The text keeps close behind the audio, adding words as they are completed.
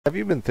Have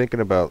you been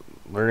thinking about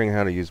learning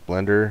how to use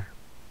Blender,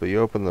 but you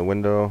open the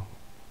window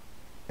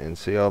and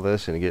see all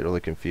this and you get really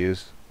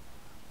confused?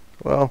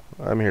 Well,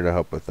 I'm here to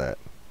help with that.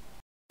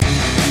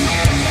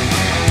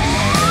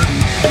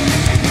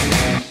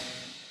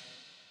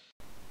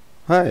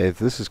 Hi,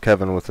 this is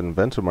Kevin with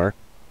inventimark,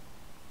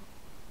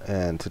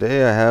 and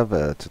today I have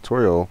a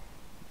tutorial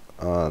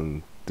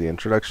on the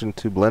introduction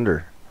to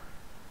Blender.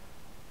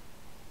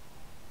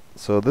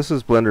 So this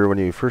is Blender. When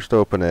you first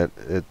open it,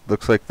 it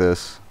looks like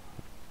this.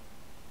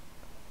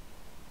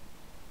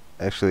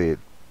 Actually, it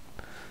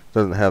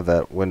doesn't have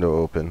that window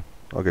open.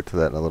 I'll get to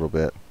that in a little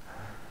bit.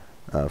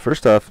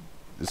 First off,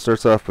 it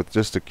starts off with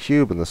just a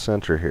cube in the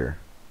center here.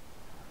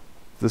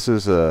 This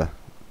is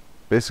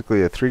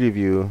basically a 3D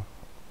view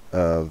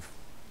of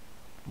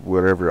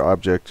whatever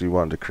object you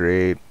want to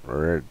create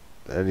or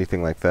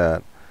anything like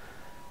that.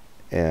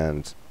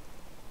 And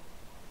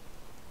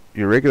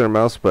your regular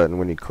mouse button,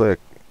 when you click,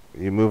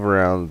 you move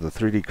around the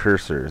 3D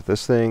cursor.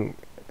 This thing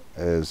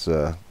is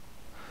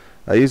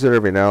I use it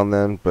every now and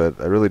then, but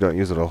I really don't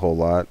use it a whole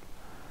lot.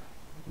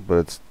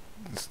 But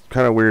it's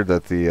kind of weird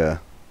that the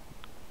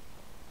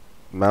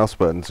mouse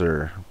buttons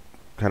are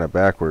kind of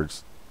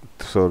backwards.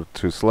 So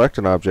to select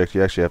an object,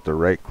 you actually have to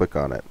right click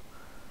on it.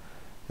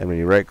 And when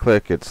you right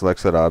click, it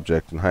selects that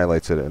object and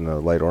highlights it in a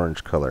light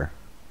orange color.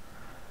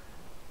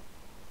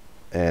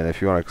 And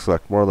if you want to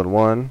select more than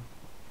one,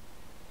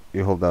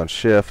 you hold down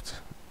shift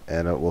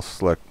and it will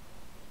select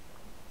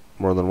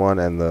more than one,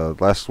 and the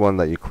last one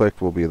that you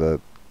clicked will be the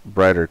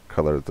brighter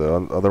color. The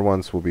other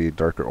ones will be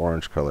darker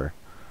orange color.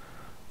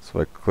 So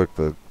I click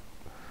the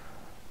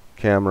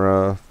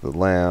camera, the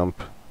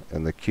lamp,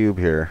 and the cube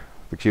here.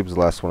 The cube's the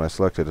last one I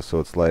selected,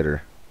 so it's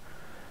lighter.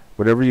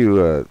 Whenever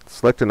you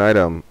select an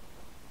item,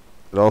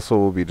 it also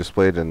will be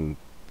displayed in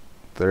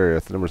the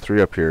area, number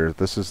 3 up here.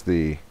 This is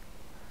the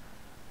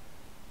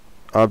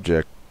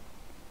object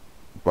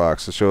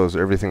box. It shows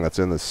everything that's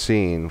in the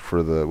scene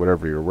for the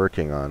whatever you're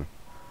working on.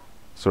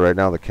 So right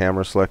now the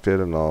camera's selected,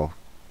 and I'll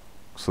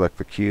select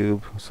the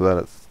cube so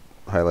that it's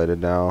highlighted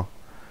now.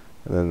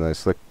 And then I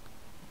select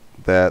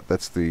that.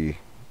 That's the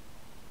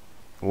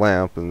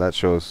lamp, and that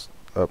shows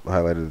up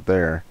highlighted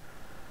there.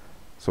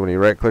 So when you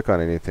right click on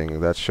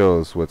anything, that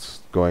shows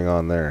what's going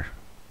on there.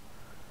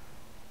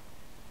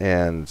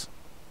 And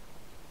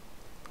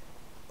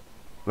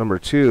number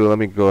 2, let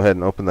me go ahead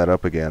and open that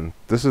up again.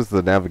 This is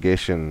the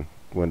navigation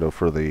window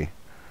for the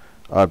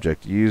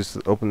object.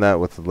 Open that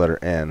with the letter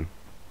N.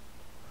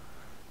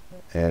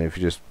 And if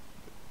you just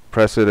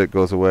press it, it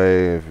goes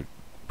away. If you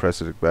press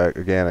it back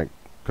again, it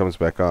comes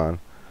back on.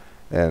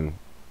 And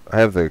I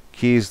have the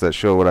keys that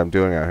show what I'm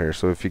doing out here,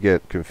 so if you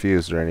get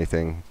confused or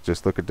anything,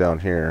 just look it down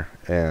here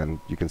and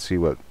you can see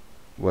what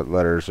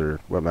letters or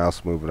what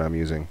mouse movement I'm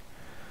using.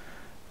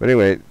 But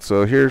anyway,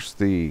 so here's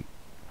the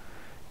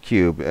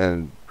cube,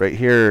 and right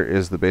here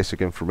is the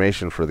basic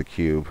information for the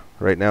cube.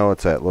 Right now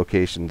it's at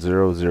location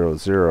 0, 0,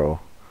 0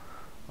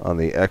 on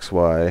the X,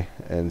 Y,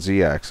 and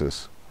Z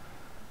axis.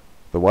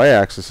 The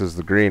Y-axis is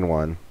the green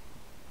one,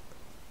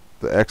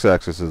 the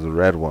X-axis is the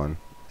red one,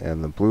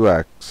 and the blue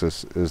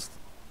axis is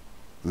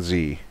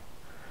Z.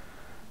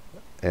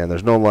 And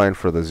there's no line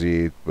for the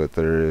Z, but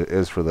there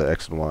is for the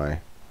X and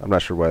Y. I'm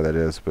not sure why that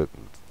is, but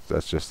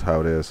that's just how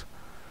it is.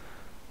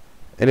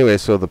 Anyway,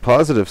 so the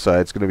positive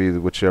side is going to be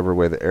whichever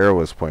way the arrow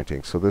is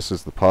pointing. So this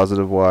is the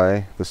positive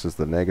Y, this is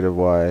the negative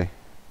Y,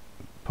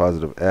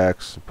 positive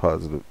X,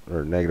 positive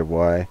or negative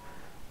Y,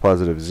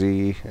 positive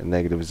Z, and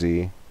negative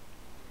Z.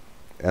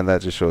 And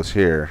that just shows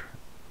here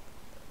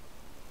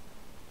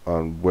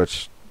on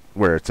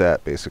where it's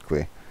at,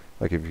 basically.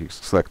 Like if you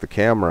select the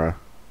camera,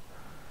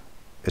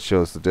 it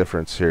shows the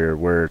difference here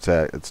where it's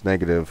at. It's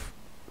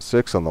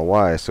 -6 on the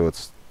Y, so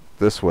it's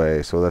this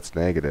way, so that's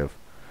negative.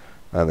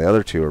 And the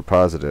other two are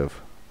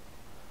positive.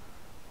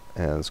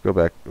 And let's go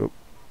back.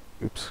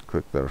 Oops,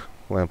 click the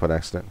lamp on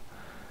accident.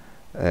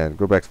 And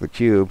go back to the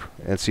cube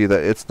and see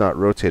that it's not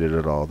rotated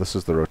at all. This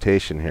is the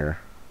rotation here.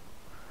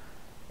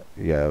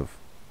 You have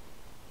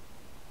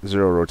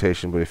 0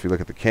 rotation, but if you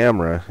look at the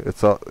camera,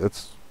 it's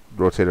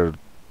rotated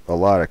a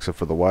lot, except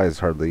for the Y is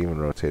hardly even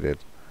rotated.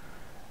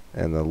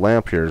 And the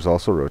lamp here is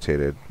also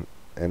rotated,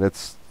 and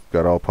it's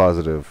got all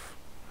positive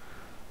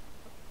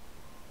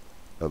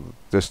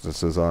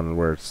distances on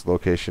where its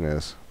location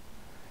is.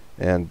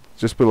 And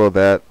just below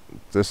that,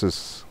 this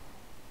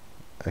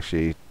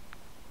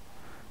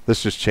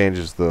just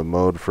changes the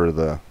mode for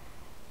the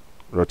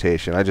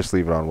rotation. I just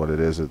leave it on what it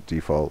is at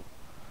default,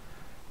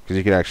 because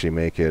you can actually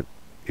make it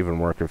even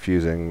more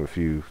confusing if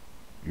you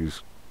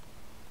use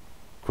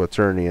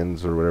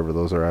quaternions or whatever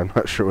those are. I'm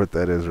not sure what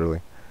that is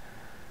really.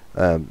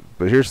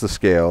 But here's the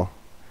scale.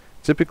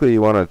 Typically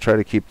you want to try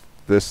to keep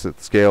this at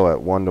scale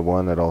at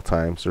 1:1 at all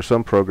times. There's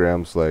some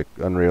programs like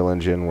Unreal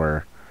Engine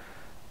where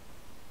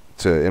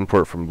to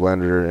import from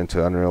Blender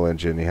into Unreal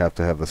Engine you have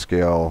to have the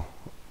scale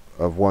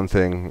of one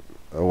thing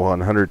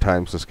 100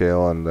 times the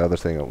scale and the other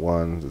thing at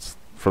 1. It's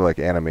for like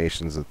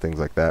animations and things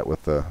like that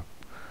with the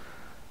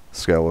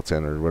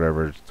skeleton or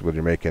whatever, when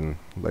you're making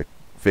like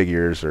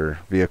figures or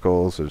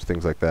vehicles or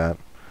things like that.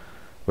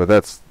 But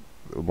that's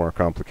a more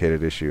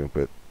complicated issue.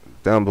 But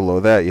down below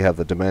that you have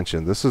the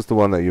dimension. This is the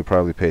one that you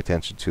probably pay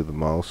attention to the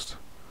most,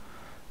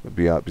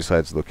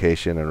 besides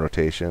location and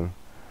rotation.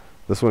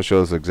 This one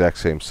shows the exact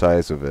same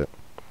size of it,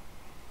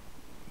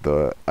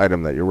 the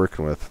item that you're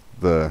working with.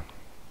 The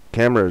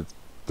camera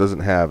doesn't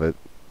have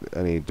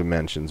any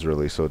dimensions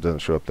really, so it doesn't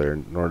show up there,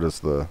 nor does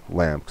the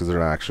lamp, because they're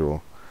not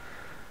actual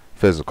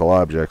physical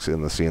objects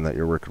in the scene that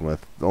you're working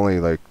with. Only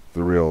like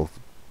the real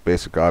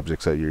basic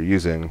objects that you're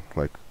using,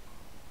 like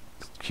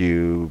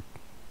cube,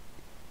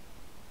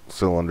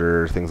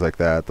 cylinder, things like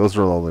that, those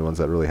are the only ones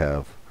that really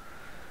have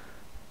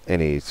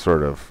any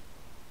sort of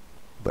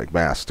like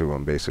mass to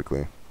them,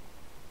 basically.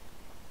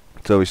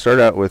 So we start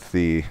out with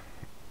the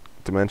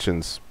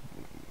dimensions.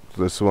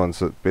 This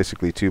one's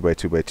basically 2 by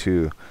 2 by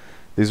 2.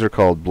 These are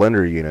called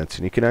blender units,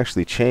 and you can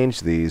actually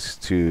change these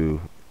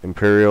to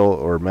imperial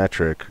or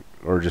metric,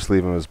 or just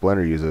leave them as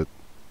blender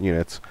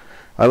units.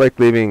 I like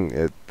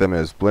leaving them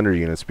as blender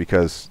units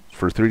because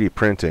for 3D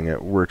printing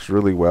it works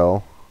really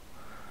well,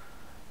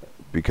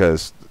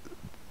 because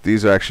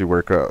these actually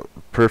work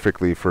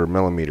perfectly for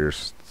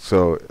millimeters.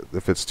 So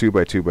if it's 2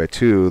 by 2 by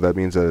 2, that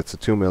means that it's a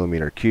 2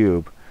 millimeter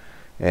cube,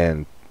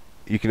 and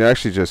you can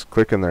actually just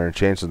click in there and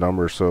change the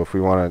number. So if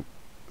we want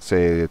to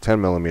say a 10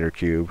 millimeter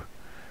cube,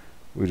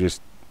 we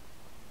just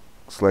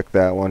select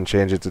that one,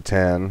 change it to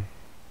 10,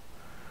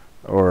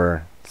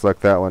 or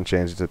select that one,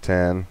 change it to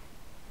 10,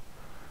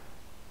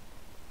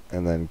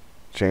 and then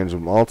change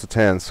them all to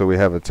 10, so we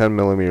have a 10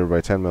 millimeter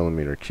by 10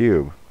 millimeter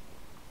cube.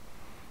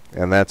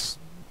 And that's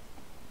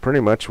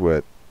pretty much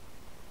what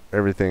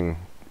everything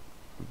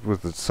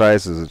with the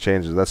sizes it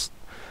changes.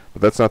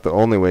 But that's not the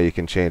only way you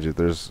can change it.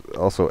 There's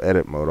also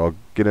edit mode. I'll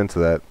get into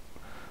that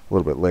a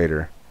little bit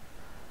later.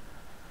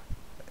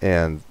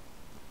 And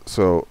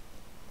so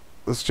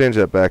let's change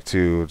that back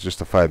to just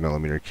a 5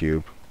 millimeter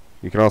cube.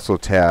 You can also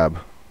tab.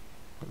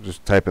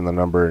 Just type in the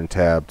number and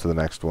tab to the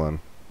next one,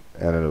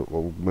 and it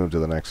will move to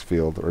the next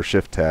field, or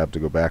shift tab to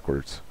go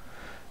backwards.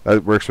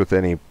 That works with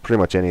pretty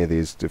much any of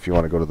these if you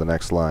want to go to the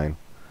next line.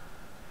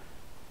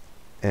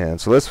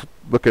 And so let's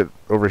look at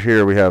over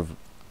here. We have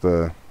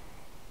the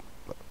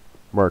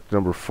mark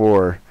number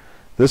 4.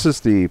 This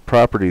is the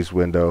properties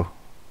window,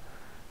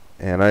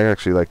 and I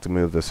actually like to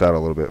move this out a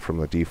little bit from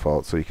the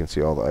default so you can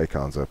see all the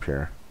icons up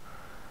here.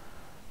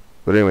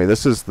 But anyway,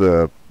 this is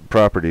the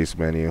properties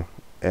menu,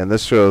 and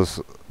this shows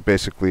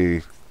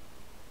basically,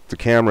 the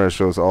camera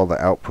shows all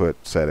the output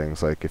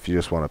settings, like if you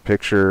just want a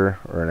picture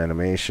or an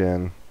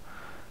animation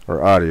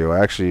or audio. I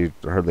actually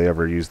hardly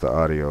ever use the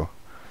audio,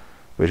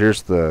 but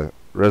here's the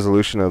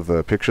resolution of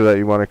the picture that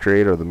you want to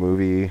create, or the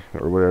movie,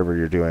 or whatever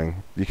you're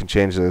doing. You can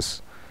change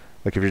this,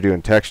 like if you're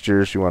doing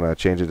textures, you want to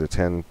change it to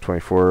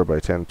 1024 by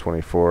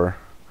 1024.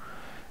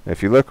 And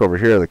if you look over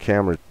here, the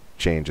camera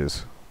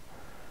changes,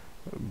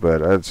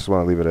 but I just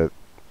want to leave it at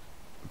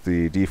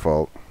the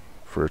default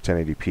for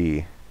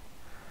 1080p.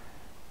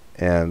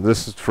 And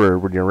this is for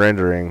when you're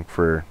rendering,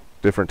 for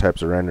different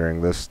types of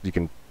rendering. This, you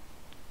can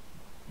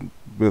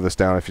move this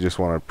down if you just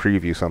want to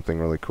preview something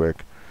really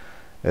quick.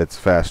 It's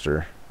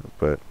faster,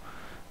 but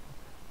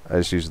I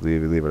just usually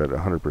leave it at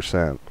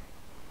 100%.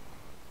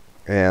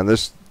 And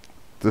this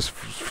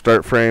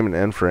start frame and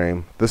end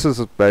frame, this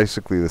is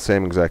basically the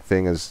same exact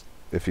thing as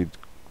if you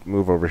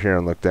move over here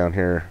and look down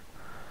here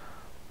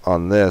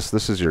on this.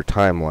 This is your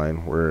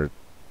timeline, where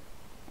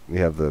you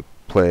have the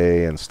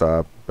play and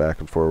stop, back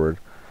and forward.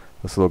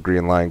 This little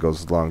green line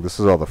goes along. This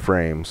is all the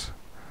frames,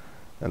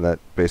 and that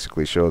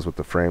basically shows what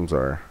the frames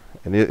are.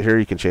 And here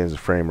you can change the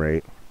frame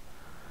rate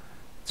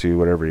to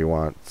whatever you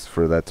want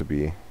for that to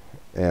be.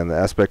 And the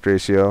aspect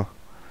ratio,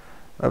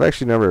 I've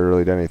actually never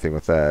really done anything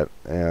with that.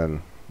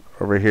 And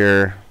over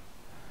here,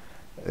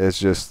 it's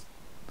just,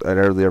 I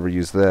rarely ever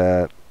use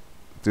that.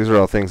 These are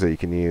all things that you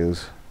can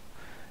use.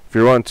 If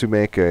you want to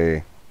make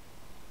the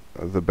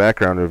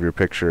background of your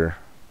picture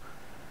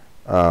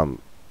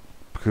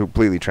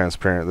completely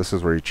transparent, this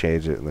is where you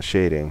change it in the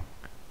shading.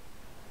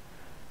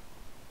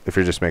 If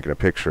you're just making a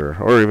picture,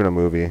 or even a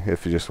movie,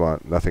 if you just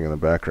want nothing in the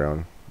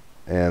background.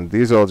 And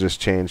these all just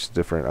change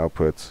different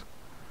outputs.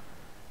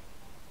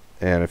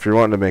 And if you're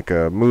wanting to make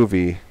a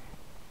movie,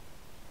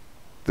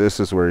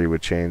 this is where you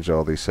would change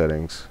all these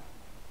settings.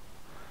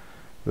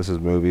 This is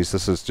movies,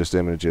 this is just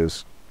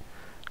images.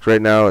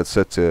 Right now it's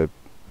set to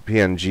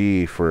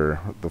PNG for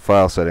the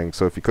file setting,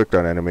 so if you clicked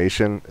on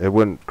animation, it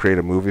wouldn't create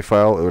a movie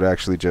file, it would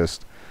actually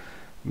just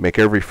make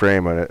every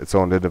frame its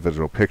own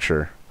individual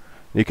picture.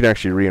 You can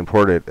actually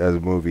re-import it as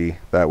a movie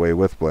that way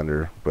with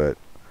Blender, but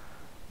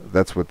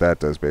that's what that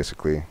does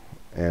basically.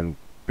 And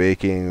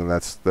baking,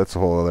 that's a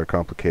whole other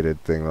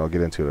complicated thing that I'll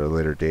get into at a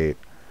later date.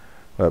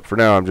 But for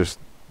now, I'm just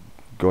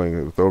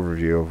going with the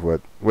overview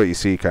of what you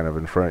see kind of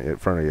in front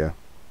of you.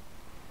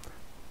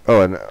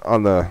 Oh, and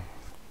on the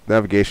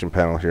navigation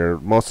panel here,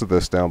 most of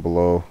this down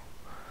below,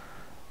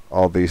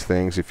 all these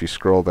things, if you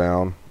scroll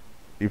down,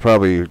 you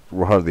probably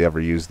will hardly ever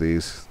use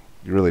these.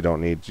 You really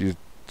don't need, you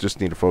just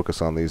need to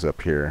focus on these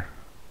up here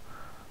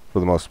for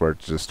the most part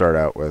to start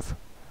out with.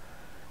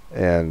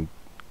 And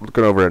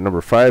looking over at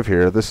number 5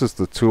 here, this is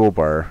the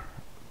toolbar.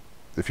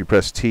 If you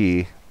press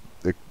T,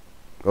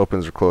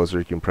 opens or closes,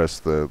 you can press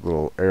the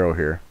little arrow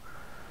here.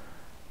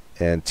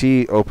 And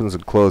T opens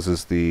and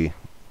closes the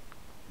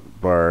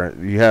bar.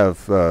 You have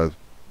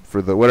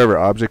for the whatever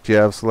object you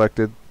have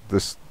selected.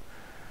 This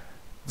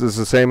is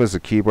the same as the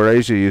keyboard. I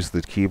usually use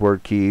the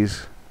keyboard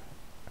keys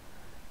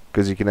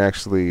because you can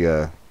actually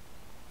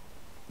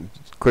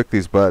click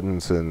these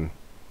buttons and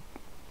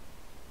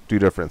do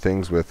different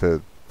things with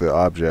the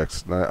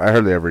objects. I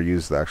hardly ever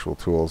use the actual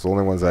tools. The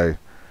only ones I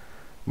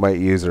might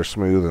use are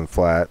smooth and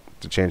flat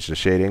to change the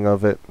shading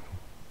of it.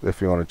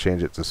 If you want to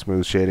change it to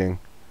smooth shading,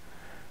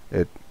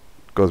 it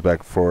goes back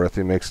and forth.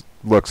 It makes it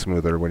look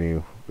smoother when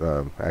you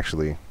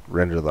actually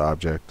render the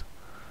object,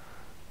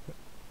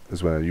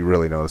 is when you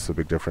really notice the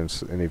big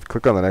difference. And if you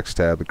click on the next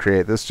tab to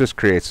create, this just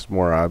creates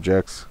more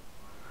objects.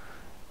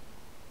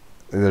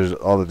 And there's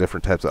all the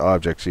different types of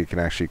objects you can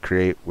actually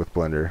create with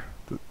Blender.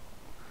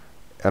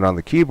 And on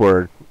the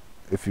keyboard,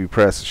 if you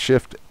press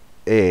Shift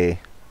A,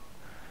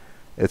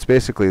 it's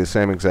basically the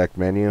same exact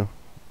menu.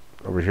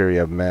 Over here you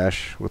have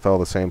Mesh with all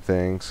the same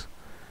things,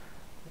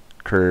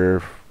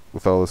 Curve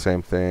with all the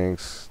same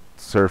things,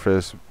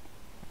 Surface.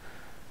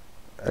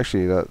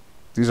 Actually,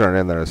 these aren't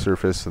in there. The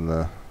Surface and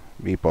the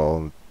Meatball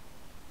and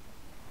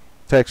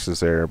text is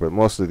there, but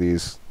most of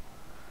these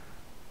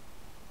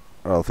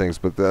are all things.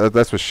 But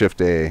that's with Shift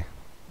A.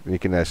 You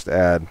can just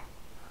add,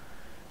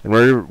 and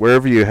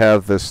wherever you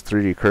have this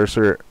 3D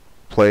cursor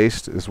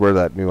placed is where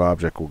that new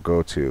object will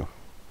go to.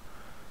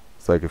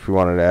 It's like if we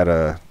wanted to add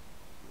a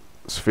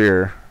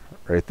sphere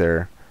right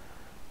there,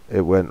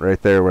 it went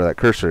right there where that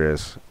cursor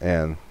is,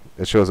 and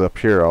it shows up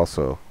here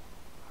also.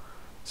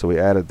 So we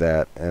added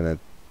that, and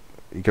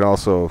you can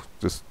also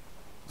just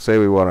say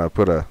we want to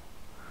put a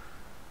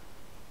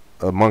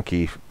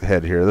monkey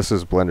head here. This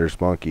is Blender's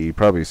monkey. You've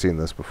probably seen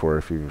this before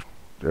if you've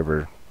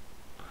ever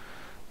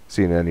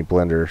seen any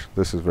Blender.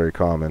 This is very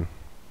common.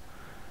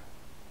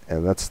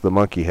 And that's the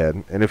monkey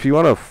head. And if you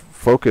want to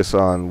focus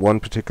on one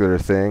particular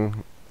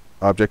thing,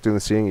 object in the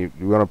scene,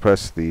 you want to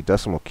press the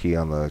decimal key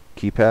on the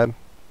keypad,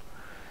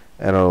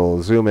 and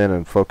it'll zoom in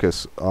and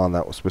focus on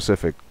that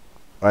specific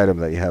item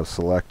that you have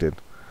selected.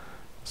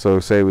 So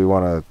say we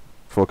want to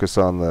focus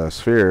on the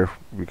sphere,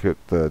 we hit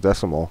the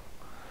decimal,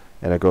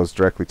 and it goes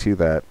directly to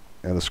that.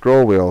 And the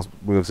scroll wheel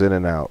moves in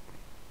and out.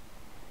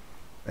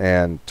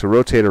 And to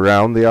rotate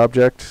around the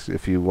object,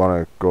 if you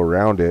want to go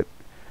around it,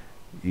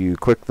 you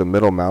click the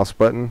middle mouse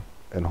button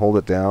and hold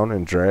it down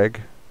and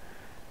drag,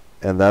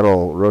 and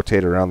that'll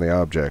rotate around the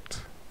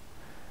object.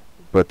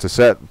 But to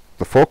set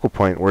the focal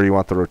point where you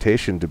want the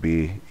rotation to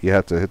be, you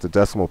have to hit the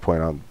decimal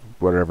point on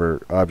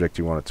whatever object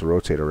you want it to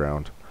rotate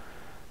around.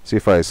 See,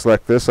 if I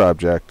select this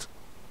object,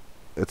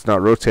 it's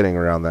not rotating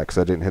around that because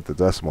I didn't hit the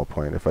decimal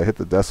point. If I hit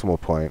the decimal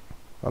point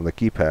on the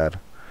keypad,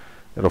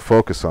 it'll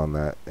focus on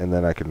that, and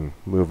then I can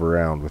move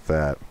around with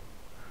that.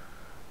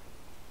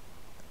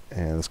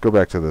 And let's go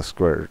back to the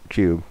square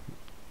cube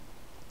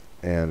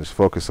and just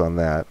focus on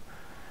that.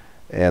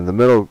 And the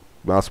middle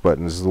mouse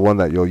button is the one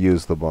that you'll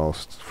use the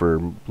most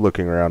for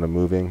looking around and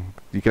moving.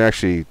 You can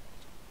actually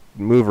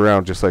move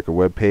around just like a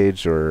web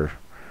page or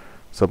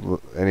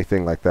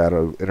anything like that,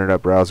 an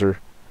internet browser.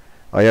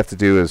 All you have to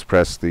do is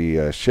press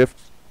the Shift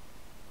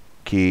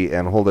key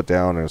and hold it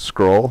down and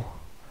scroll.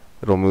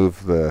 It'll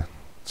move the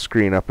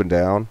screen up and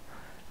down.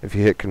 If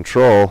you hit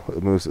Control,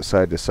 it moves it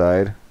side to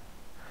side.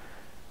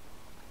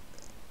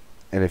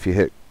 And if you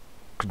hit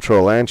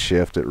Control and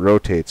Shift, it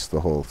rotates the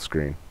whole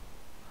screen.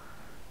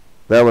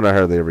 That one I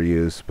hardly ever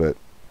use, but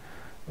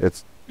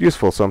it's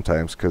useful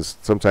sometimes, because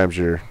sometimes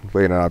you're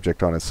laying an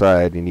object on its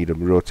side and you need to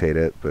rotate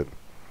it. But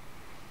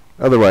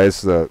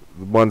otherwise, the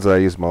ones that I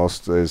use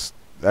most is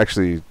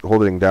actually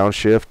holding down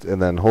Shift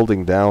and then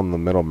holding down the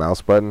middle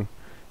mouse button.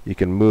 You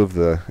can move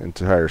the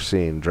entire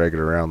scene, drag it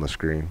around the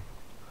screen.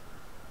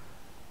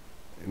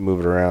 Move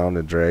it around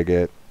and drag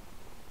it.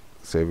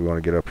 Say we want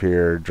to get up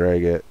here,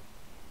 drag it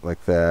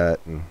like that,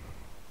 and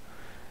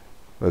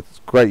that's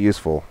quite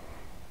useful.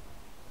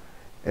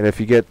 And if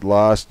you get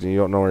lost and you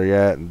don't know where you're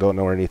at and don't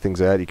know where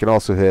anything's at, you can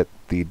also hit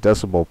the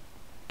decimal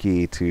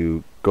key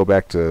to go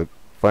back to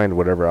find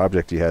whatever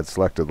object you had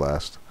selected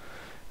last,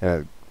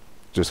 and it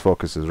just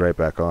focuses right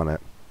back on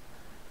it.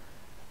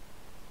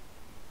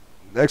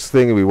 Next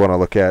thing we want to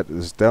look at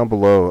is down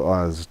below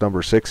is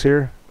number 6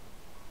 here.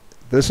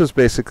 This is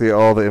basically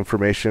all the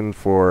information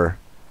for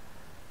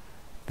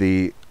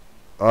the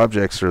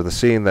objects or the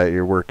scene that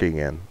you're working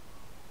in.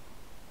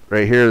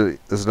 Right here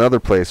is another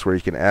place where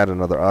you can add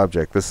another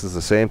object. This is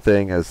the same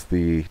thing as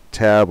the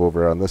tab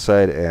over on this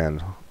side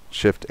and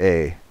Shift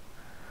A.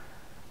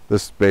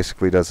 This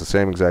basically does the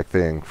same exact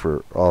thing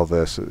for all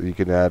this. You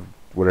can add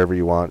whatever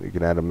you want. You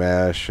can add a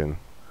mesh and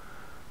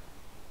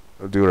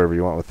do whatever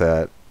you want with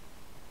that.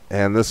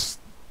 And this,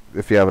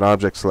 if you have an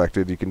object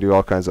selected, you can do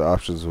all kinds of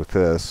options with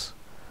this.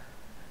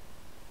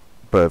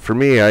 But for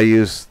me, I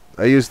use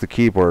the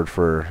keyboard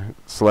for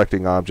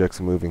selecting objects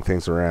and moving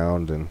things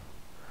around, and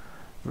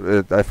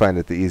I find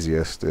it the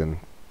easiest. And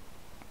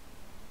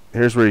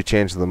here's where you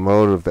change the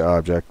mode of the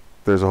object.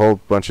 There's a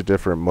whole bunch of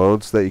different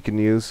modes that you can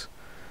use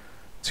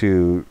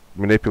to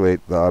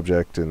manipulate the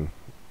object and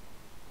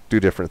do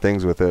different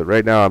things with it.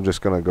 Right now I'm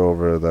just going to go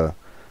over the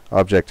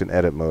object in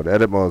edit mode.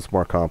 Edit mode is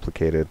more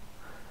complicated,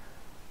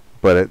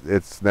 but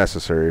it's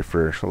necessary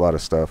for a lot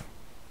of stuff.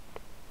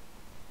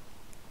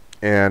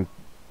 And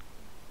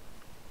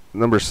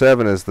number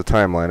 7 is the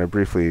timeline. I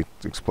briefly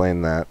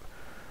explained that.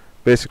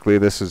 Basically,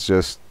 this is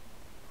just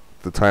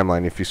the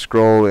timeline. If you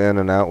scroll in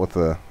and out with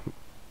the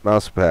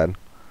mouse pad,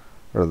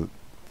 or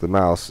the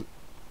mouse,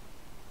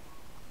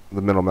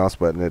 the middle mouse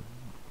button, it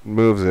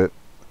moves it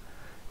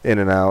in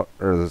and out,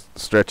 or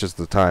stretches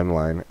the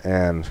timeline.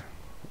 And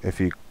if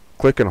you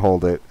click and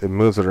hold it, it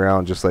moves it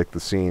around just like the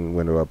scene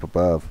window up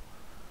above.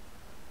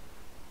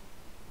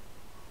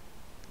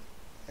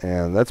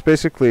 And that's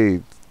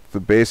basically the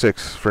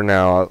basics for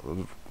now.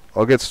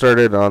 I'll get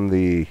started on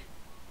the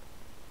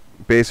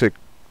basic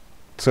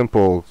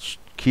simple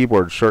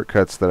keyboard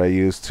shortcuts that I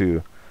use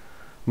to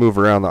move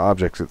around the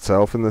objects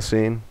itself in the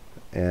scene,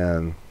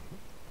 and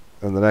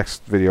in the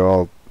next video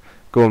I'll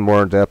go in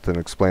more in depth and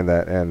explain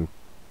that, and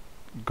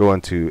go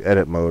into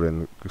edit mode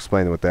and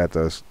explain what that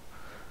does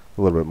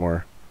a little bit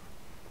more.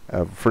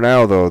 For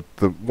now though,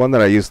 the one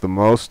that I use the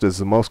most, is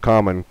the most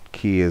common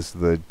key, is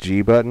the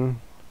G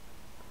button.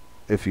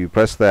 If you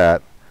press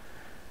that,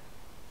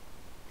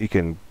 you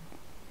can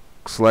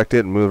select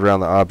it and move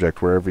around the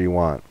object wherever you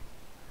want.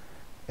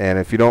 And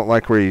if you don't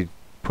like where you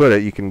put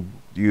it, you can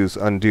use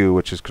undo,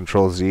 which is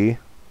Control Z.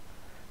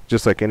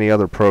 Just like any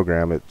other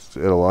program,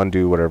 it'll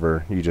undo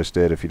whatever you just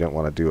did if you didn't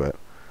want to do it,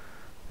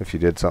 if you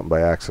did something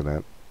by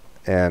accident.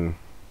 And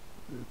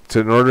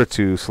in order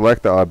to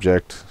select the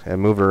object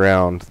and move it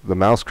around, the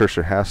mouse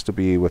cursor has to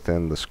be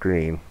within the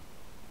screen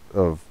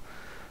of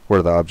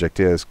where the object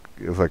is.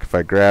 Like if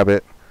I grab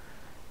it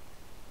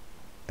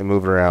and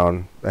move it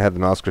around, I have the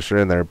mouse cursor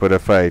in there. But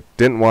if I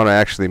didn't want to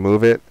actually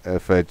move it,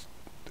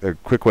 a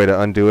quick way to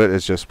undo it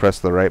is just press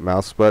the right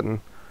mouse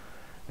button.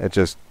 It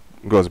just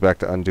goes back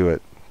to undo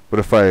it. But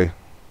if I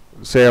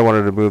say I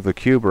wanted to move the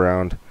cube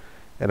around,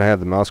 and I had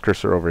the mouse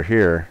cursor over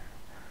here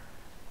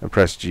and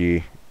press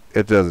G,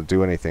 it doesn't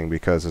do anything,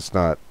 because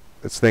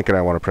it's thinking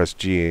I want to press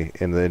G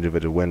in the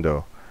individual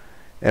window.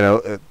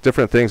 And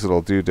different things,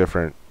 it'll do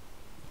different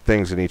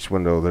things in each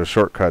window. There's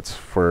shortcuts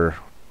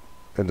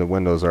in the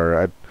windows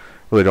I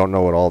really don't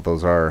know what all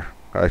those are.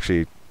 I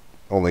actually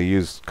only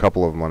used a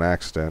couple of them on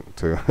accident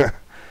to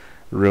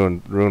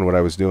ruin what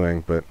I was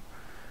doing. But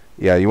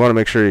yeah, you want to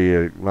make sure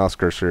your mouse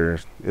cursor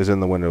is in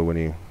the window when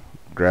you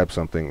grab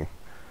something.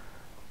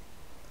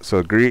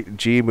 So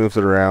G moves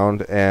it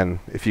around, and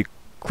if you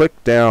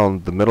click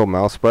down the middle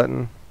mouse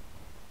button,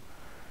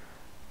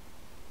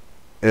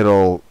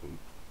 it'll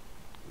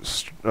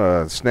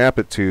snap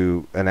it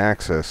to an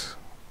axis,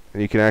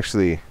 and you can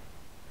actually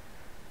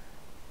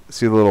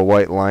see the little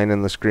white line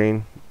in the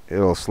screen.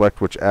 It'll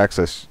select which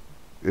axis.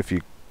 If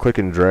you click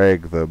and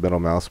drag the middle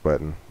mouse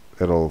button,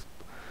 it'll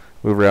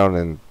move around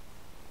and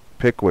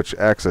pick which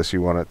axis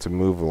you want it to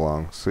move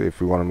along. So if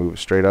you want to move it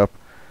straight up,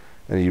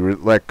 and you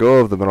let go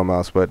of the middle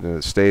mouse button,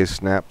 it stays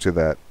snapped to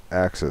that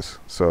axis.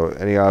 So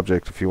any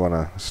object, if you want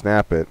to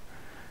snap it,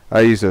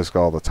 I use this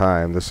all the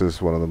time. This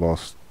is one of the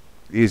most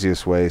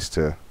easiest ways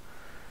to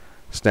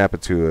snap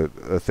it to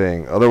a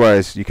thing.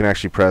 Otherwise, you can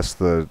actually press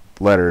the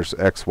letters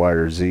X, Y,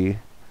 or Z.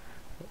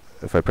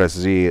 If I press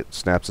Z, it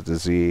snaps it to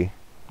Z,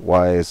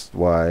 Y is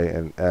Y,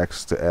 and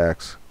X to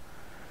X.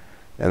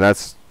 And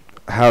that's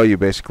how you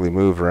basically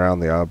move around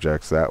the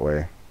objects that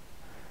way.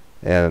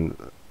 And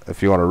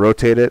if you want to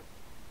rotate it,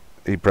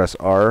 you press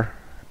R,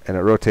 and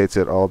it rotates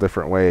it all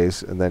different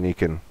ways, and then you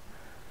can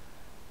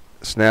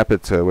snap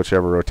it to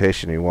whichever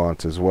rotation you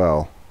want as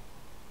well.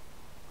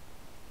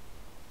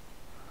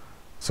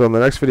 So in the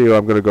next video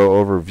I'm going to go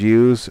over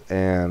views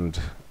and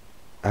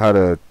how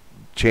to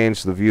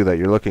change the view that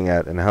you're looking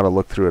at and how to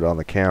look through it on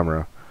the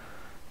camera,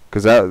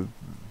 because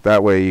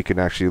that way you can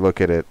actually look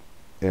at it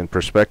in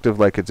perspective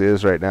like it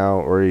is right now,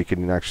 or you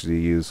can actually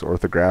use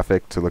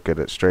orthographic to look at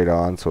it straight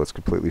on so it's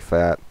completely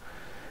fat.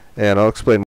 And I'll explain